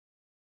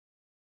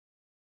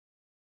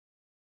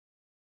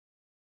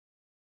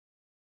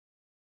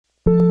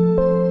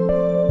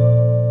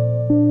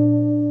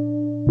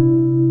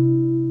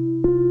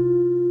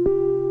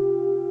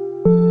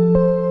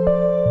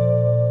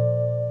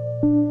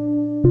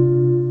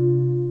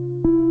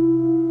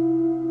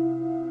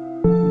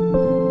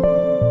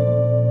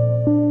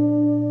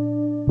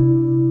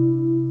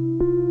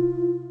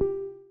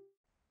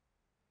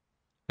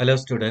Hello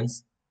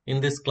students,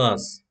 in this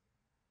class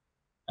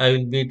I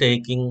will be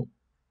taking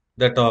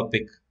the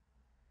topic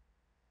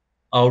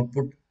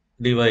output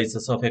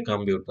devices of a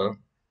computer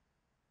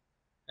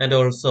and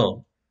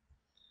also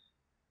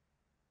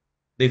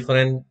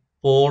different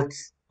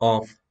ports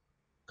of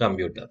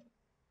computer.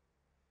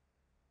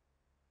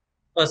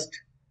 First,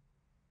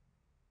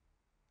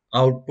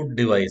 output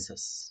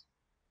devices.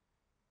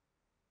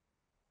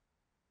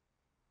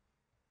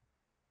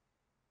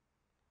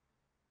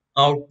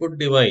 Output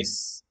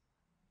device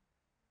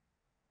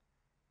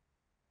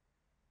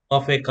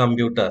of a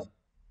computer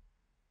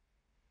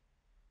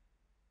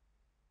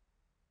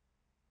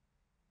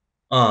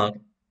are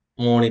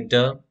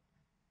monitor,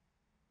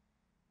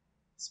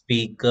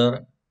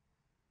 speaker,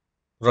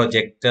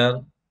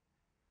 projector,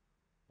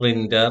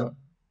 printer,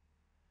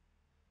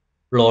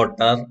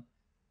 plotter,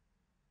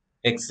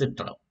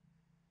 etc.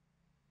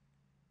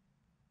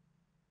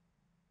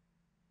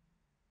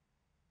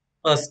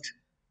 First,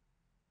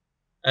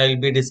 I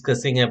will be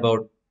discussing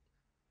about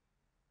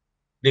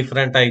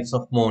different types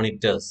of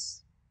monitors.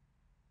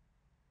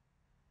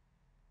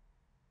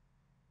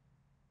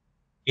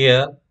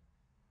 Here,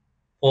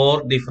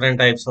 four different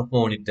types of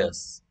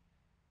monitors.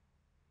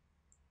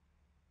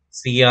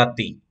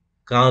 CRT,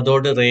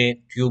 cathode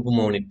ray tube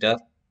monitor,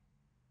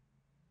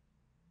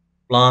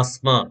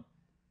 plasma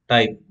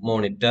type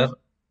monitor,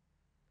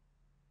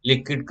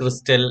 liquid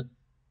crystal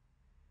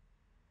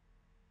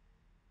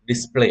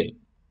display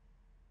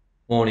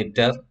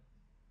monitor,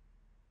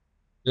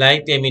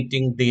 light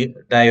emitting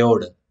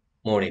diode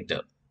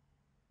monitor.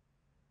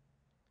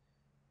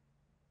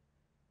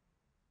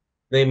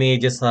 The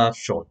images are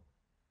shown.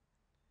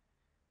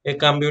 A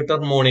computer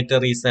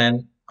monitor is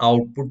an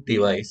output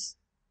device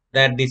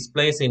that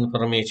displays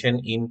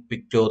information in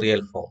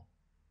pictorial form.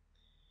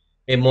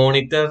 A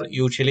monitor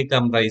usually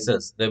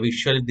comprises the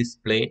visual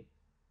display,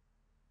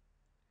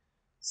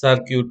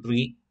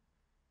 circuitry,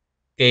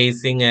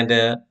 casing, and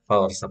a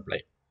power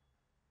supply.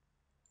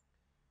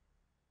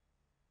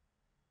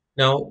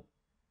 Now,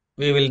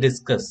 we will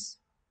discuss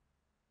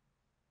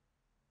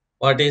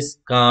what is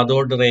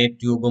cathode ray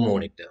tube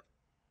monitor.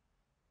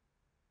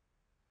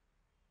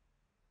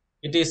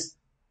 It is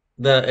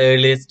the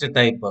earliest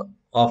type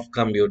of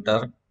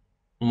computer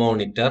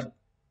monitor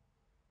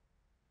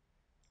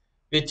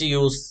which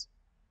use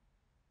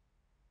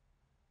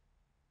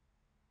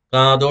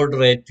cathode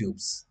ray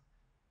tubes.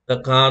 The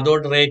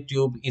cathode ray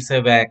tube is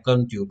a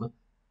vacuum tube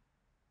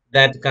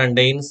that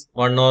contains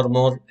one or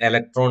more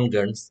electron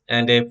guns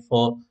and a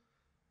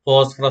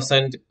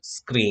phosphorescent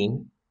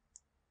screen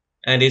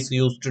and is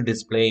used to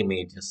display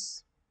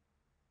images.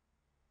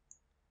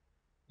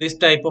 This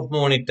type of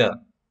monitor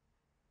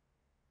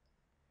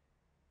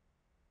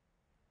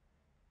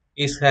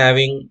is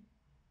having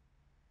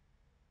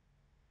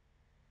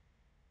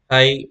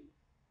high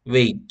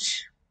weight.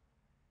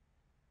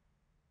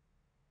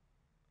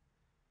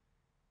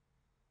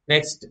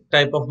 Next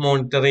type of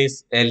monitor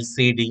is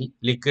LCD,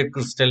 liquid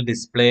crystal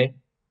display,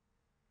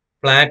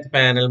 flat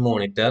panel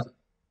monitor.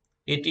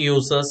 It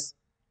uses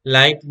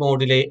light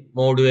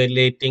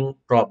modulating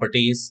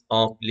properties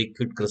of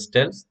liquid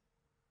crystals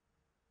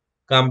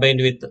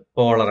combined with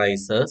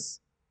polarizers.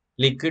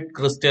 Liquid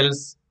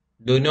crystals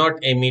do not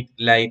emit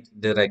light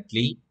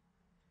directly,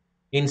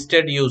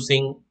 instead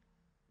using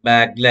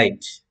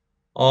backlight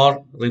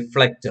or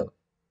reflector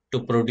to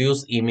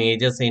produce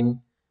images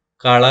in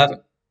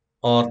color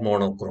or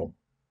monochrome.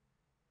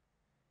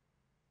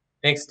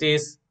 Next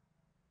is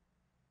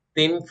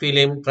thin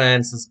film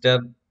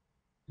transistor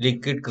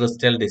liquid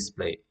crystal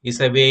display is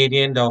a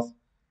variant of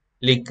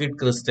liquid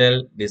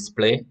crystal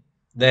display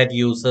that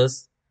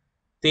uses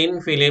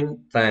thin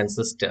film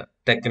transistor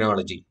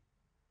technology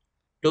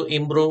to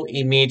improve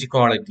image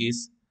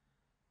qualities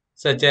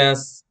such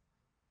as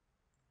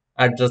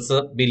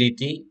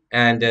addressability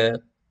and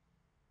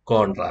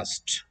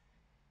contrast.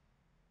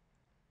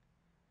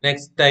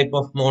 Next type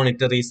of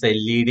monitor is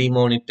LED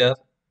monitor,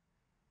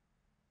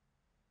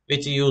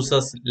 which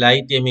uses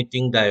light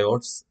emitting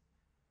diodes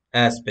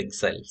as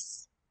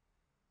pixels.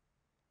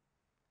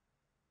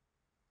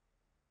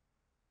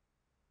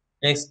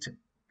 Next,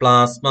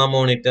 plasma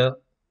monitor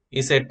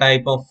is a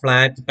type of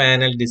flat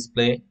panel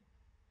display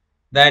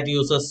that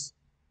uses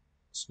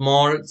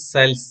small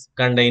cells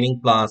containing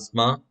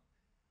plasma,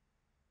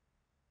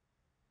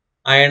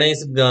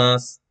 ionized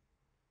gas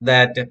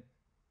that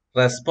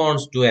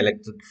responds to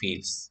electric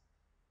fields.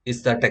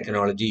 Is the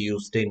technology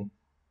used in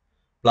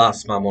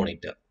plasma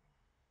monitor.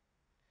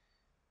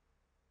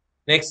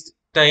 Next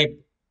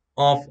type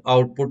of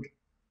output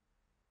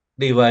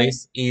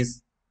device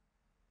is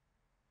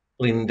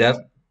printer.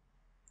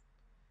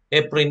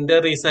 A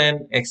printer is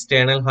an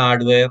external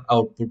hardware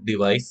output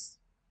device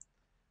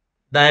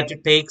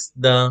that takes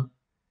the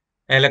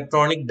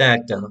electronic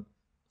data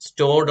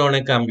stored on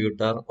a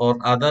computer or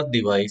other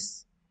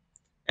device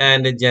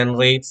and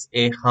generates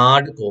a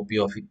hard copy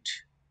of it.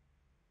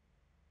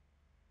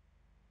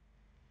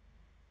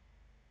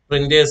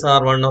 Printers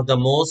are one of the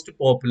most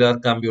popular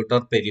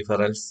computer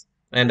peripherals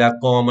and are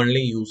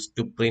commonly used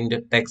to print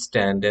text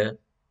and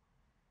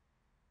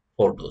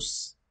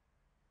photos.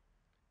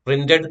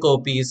 Printed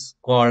copy is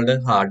called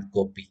a hard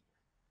copy.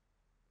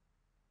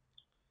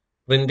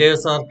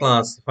 Printers are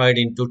classified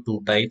into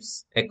two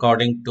types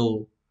according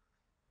to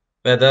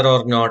whether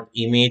or not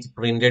image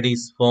printed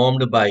is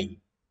formed by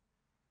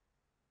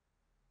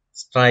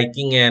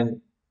striking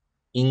an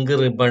ink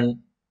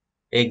ribbon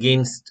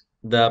against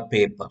the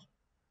paper.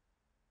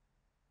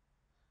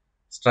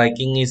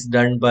 Striking is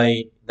done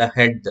by the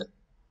head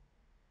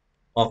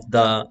of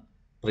the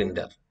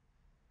printer.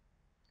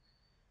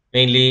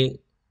 Mainly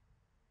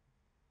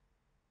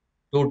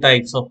two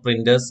types of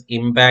printers,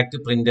 impact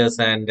printers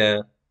and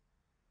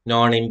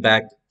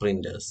non-impact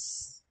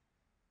printers.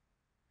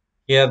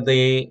 Here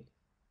the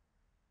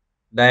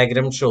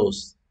diagram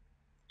shows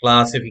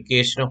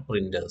classification of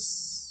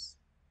printers.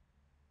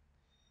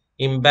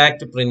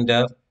 Impact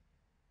printer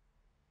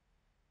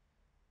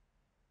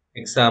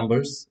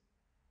examples: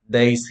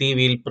 Daisy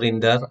wheel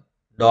printer,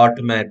 dot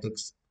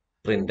matrix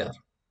printer.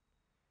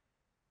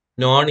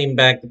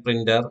 Non-impact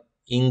printer,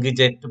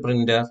 inkjet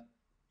printer,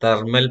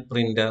 thermal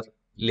printer,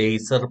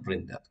 laser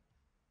printer.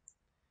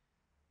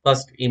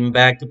 First,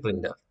 impact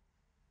printer.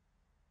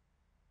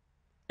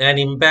 An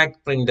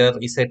impact printer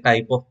is a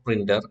type of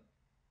printer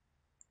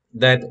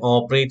that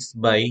operates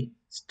by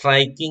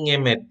striking a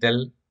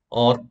metal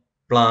or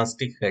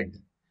plastic head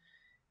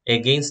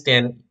against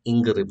an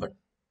ink ribbon.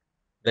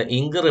 The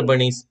ink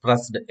ribbon is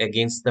pressed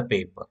against the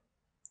paper,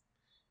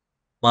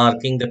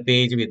 marking the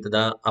page with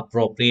the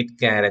appropriate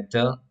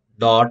character,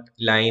 dot,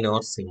 line,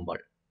 or symbol.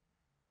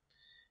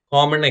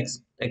 Common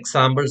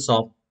examples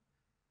of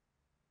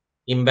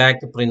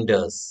impact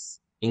printers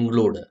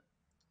include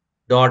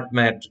dot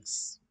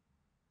matrix.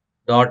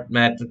 Dot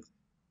matrix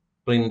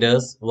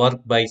printers work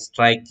by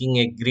striking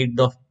a grid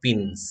of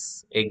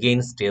pins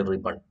against a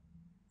ribbon.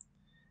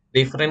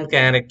 Different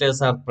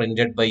characters are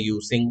printed by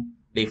using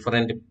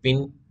different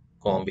pin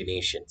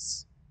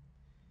combinations.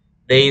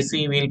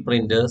 Daisy wheel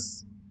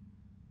printers.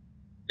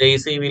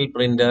 Daisy wheel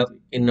printer,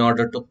 in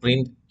order to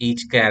print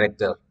each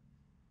character,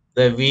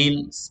 the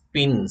wheel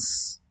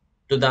spins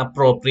to the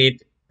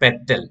appropriate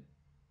petal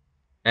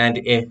and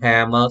a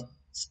hammer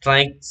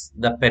strikes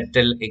the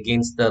petal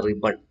against the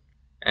ribbon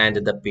and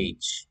the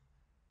page.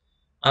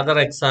 Other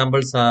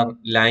examples are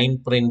line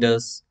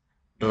printers,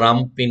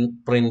 drum pin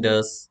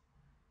printers,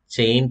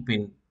 chain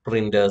pin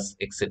printers,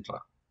 etc.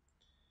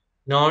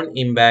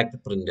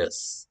 Non-impact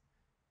printers.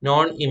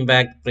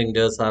 Non-impact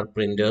printers are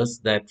printers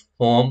that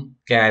form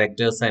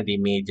characters and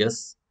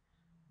images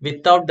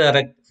without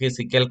direct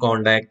physical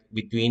contact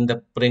between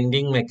the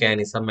printing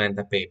mechanism and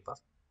the paper.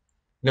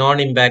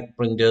 Non-impact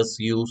printers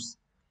use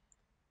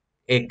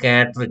a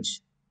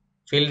cartridge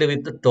filled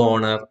with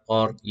toner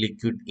or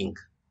liquid ink,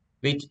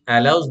 which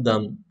allows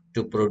them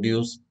to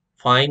produce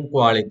fine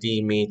quality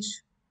image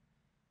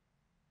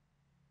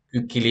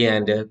quickly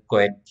and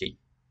quietly.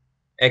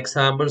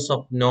 Examples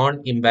of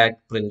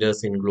non-impact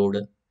printers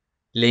include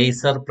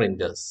laser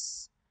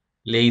printers.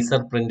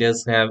 Laser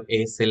printers have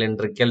a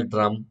cylindrical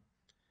drum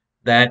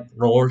that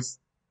rolls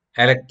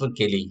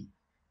electrically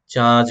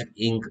charged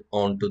ink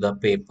onto the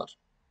paper.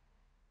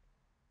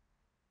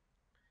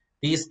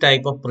 These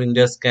type of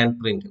printers can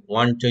print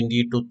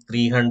 120 to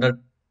 300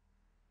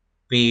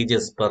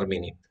 pages per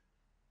minute.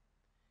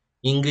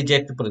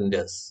 Inkjet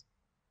printers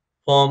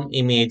form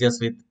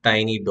images with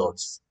tiny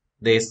dots.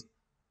 They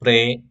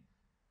spray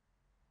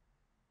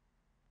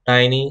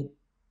tiny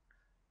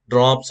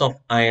drops of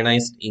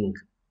ionized ink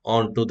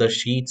onto the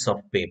sheets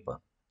of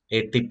paper.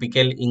 A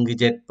typical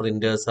inkjet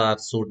printers are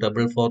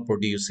suitable for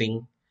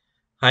producing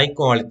high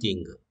quality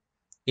ink.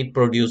 It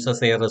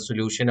produces a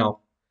resolution of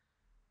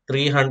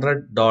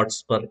 300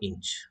 dots per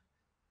inch.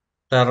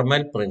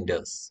 Thermal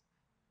printers.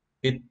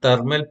 With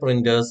thermal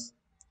printers,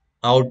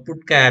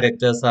 output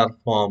characters are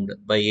formed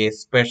by a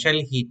special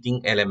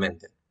heating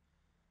element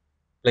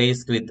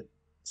placed with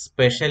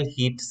special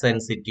heat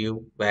sensitive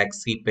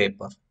waxy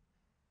paper,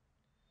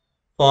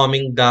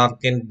 forming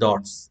darkened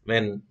dots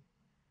when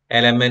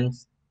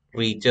elements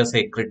reaches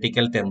a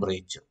critical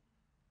temperature.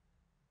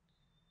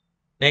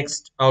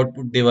 Next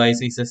output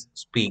device is a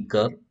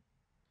speaker.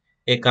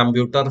 A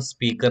computer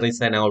speaker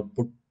is an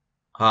output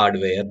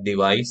hardware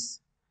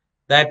device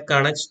that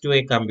connects to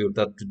a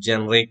computer to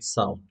generate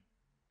sound.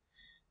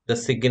 The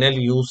signal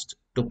used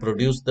to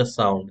produce the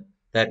sound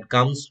that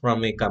comes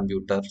from a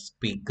computer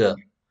speaker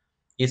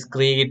is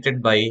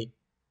created by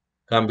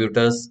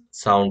computer's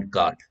sound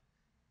card.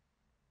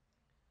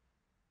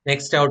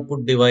 Next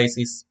output device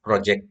is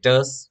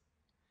projectors.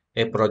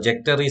 A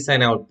projector is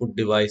an output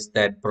device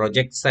that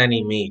projects an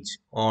image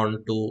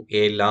onto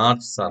a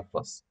large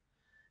surface,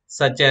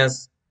 such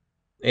as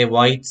a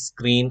white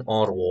screen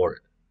or wall.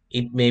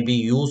 It may be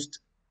used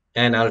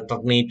an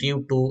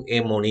alternative to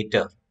a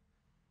monitor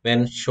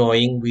when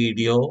showing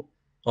video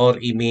or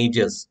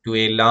images to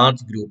a large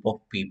group of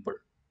people.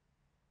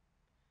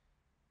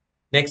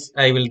 Next,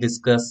 I will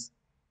discuss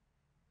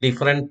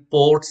different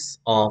ports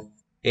of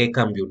a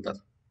computer.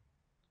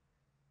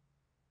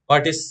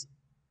 What is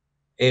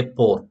a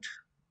port?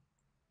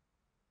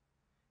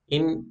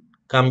 In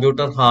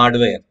computer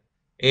hardware,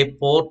 a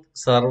port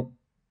serves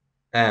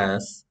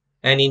as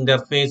an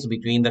interface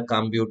between the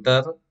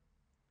computer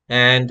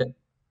and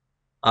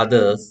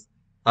other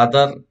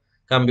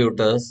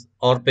computers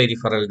or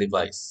peripheral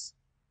device.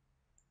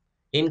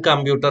 In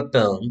computer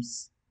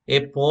terms,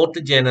 a port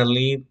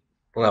generally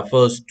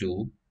refers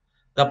to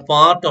the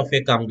part of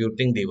a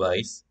computing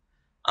device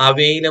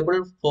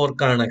available for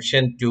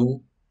connection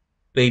to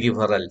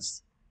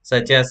peripherals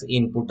such as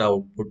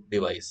input-output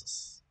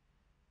devices.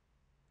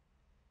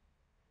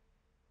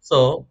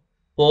 So,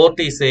 port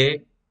is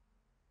a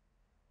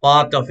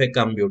part of a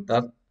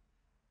computer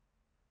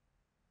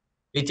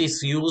which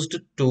is used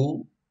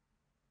to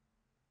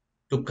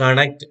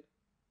connect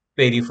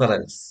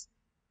peripherals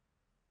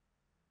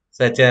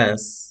such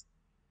as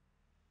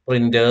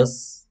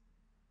printers,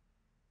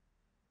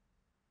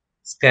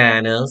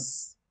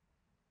 scanners,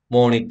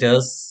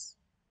 monitors,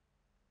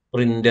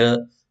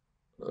 printer,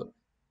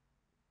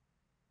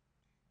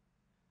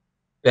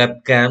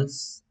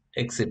 webcams,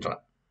 etc.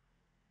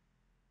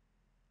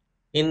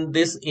 In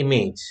this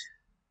image,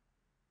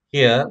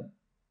 here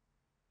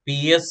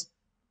PS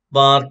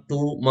bar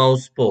 2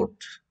 mouse port,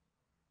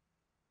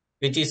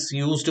 which is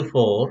used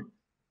for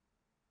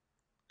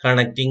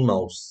connecting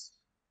mouse.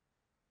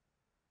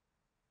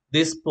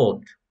 This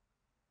port,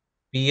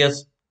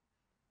 PS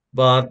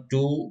bar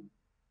 2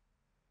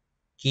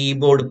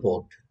 keyboard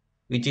port,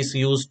 which is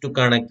used to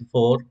connect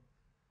for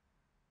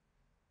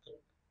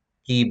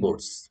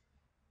keyboards.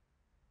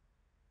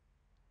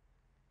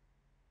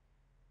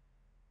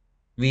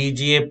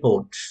 VGA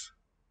port,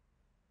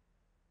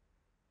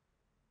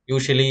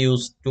 usually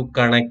used to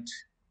connect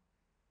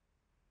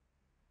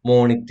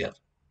monitor.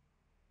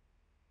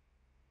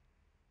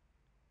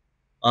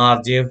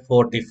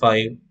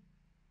 RJ45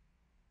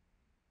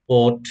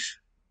 port,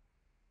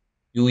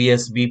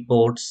 USB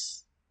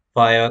ports,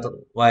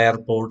 wire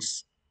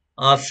ports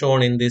are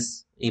shown in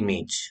this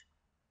image.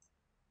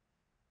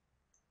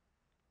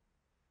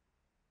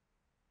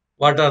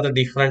 What are the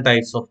different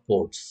types of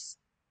ports?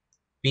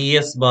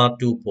 PS bar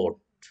 2 port,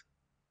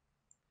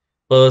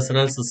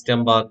 personal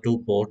system bar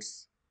 2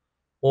 ports,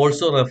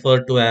 also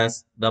referred to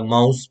as the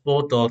mouse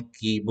port or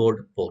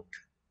keyboard port,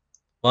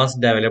 was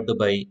developed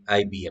by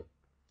IBM.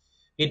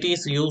 It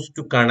is used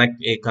to connect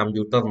a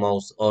computer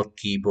mouse or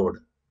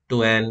keyboard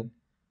to an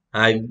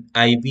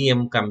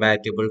IBM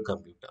compatible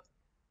computer.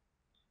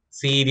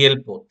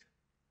 Serial port.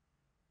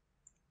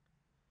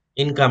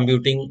 In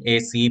computing, a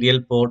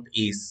serial port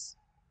is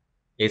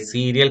a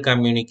serial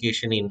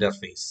communication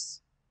interface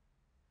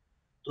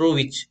through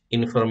which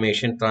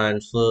information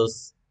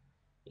transfers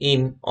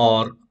in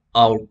or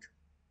out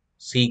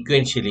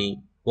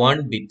sequentially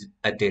one bit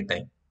at a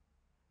time.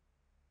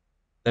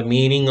 The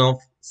meaning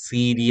of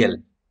serial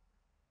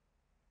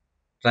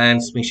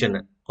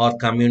transmission or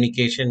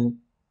communication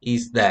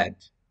is that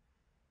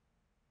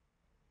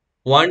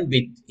one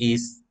bit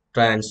is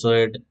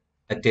transferred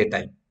at a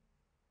time.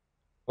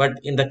 But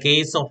in the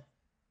case of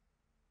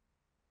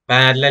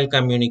parallel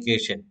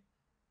communication,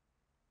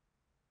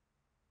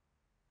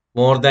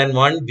 more than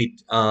one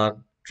bit are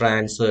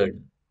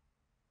transferred.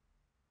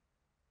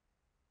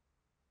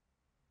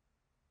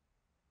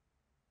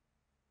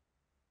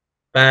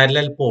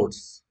 Parallel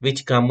ports,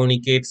 which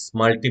communicates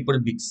multiple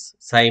bits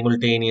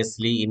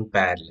simultaneously in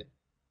parallel.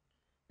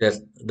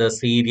 The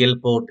serial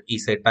port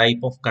is a type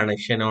of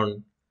connection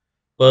on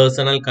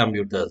personal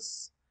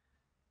computers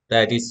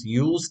that is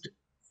used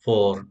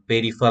for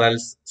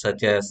peripherals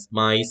such as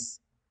mice,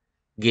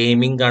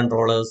 gaming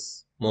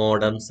controllers,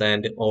 modems,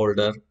 and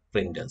older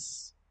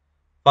printers.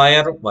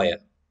 Firewire.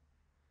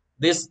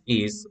 This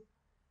is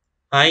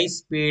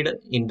high-speed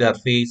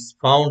interface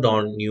found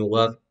on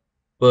newer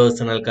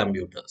personal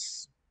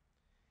computers.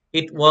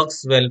 It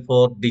works well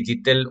for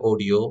digital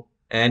audio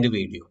and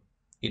video.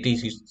 It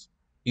is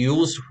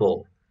used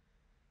for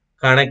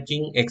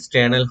connecting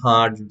external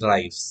hard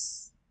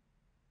drives.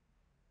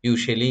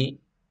 Usually,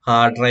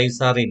 hard drives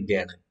are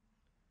internal.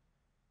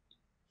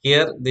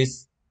 Here,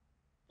 this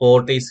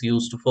port is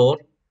used for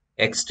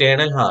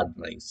external hard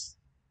drives,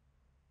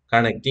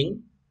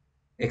 connecting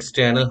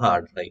external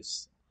hard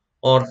drives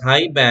or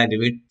high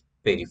bandwidth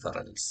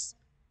peripherals.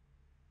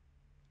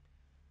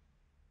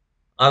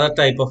 Other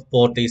type of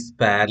port is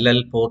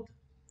parallel port.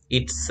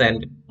 It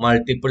sends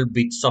multiple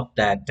bits of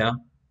data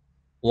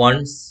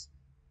once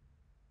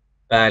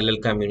parallel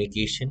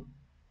communication.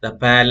 The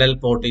parallel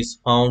port is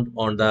found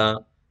on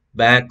the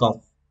back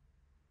of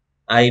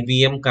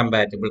IBM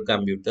compatible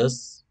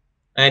computers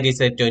and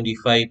is a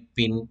 25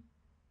 pin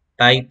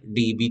type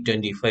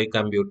DB25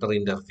 computer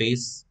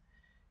interface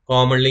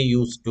commonly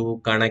used to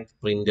connect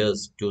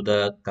printers to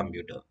the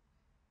computer.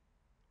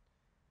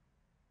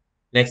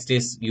 Next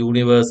is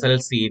Universal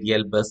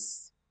Serial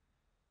Bus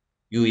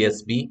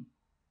USB,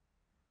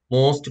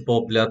 most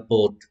popular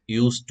port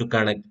used to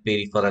connect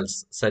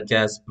peripherals such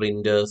as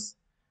printers,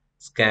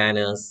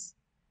 scanners,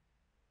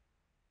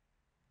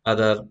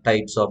 other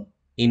types of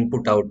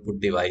input-output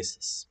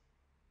devices.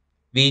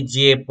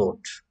 VGA port.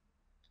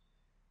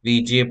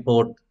 VGA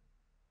port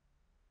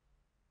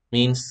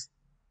means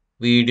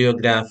video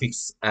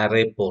graphics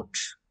array port.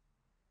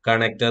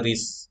 Connector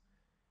is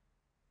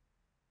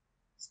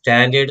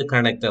standard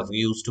connector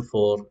used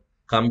for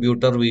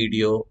computer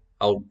video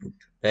output,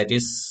 that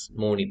is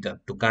monitor.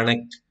 To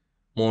connect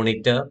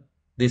monitor,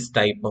 this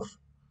type of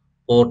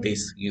port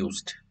is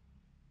used.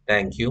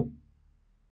 Thank you.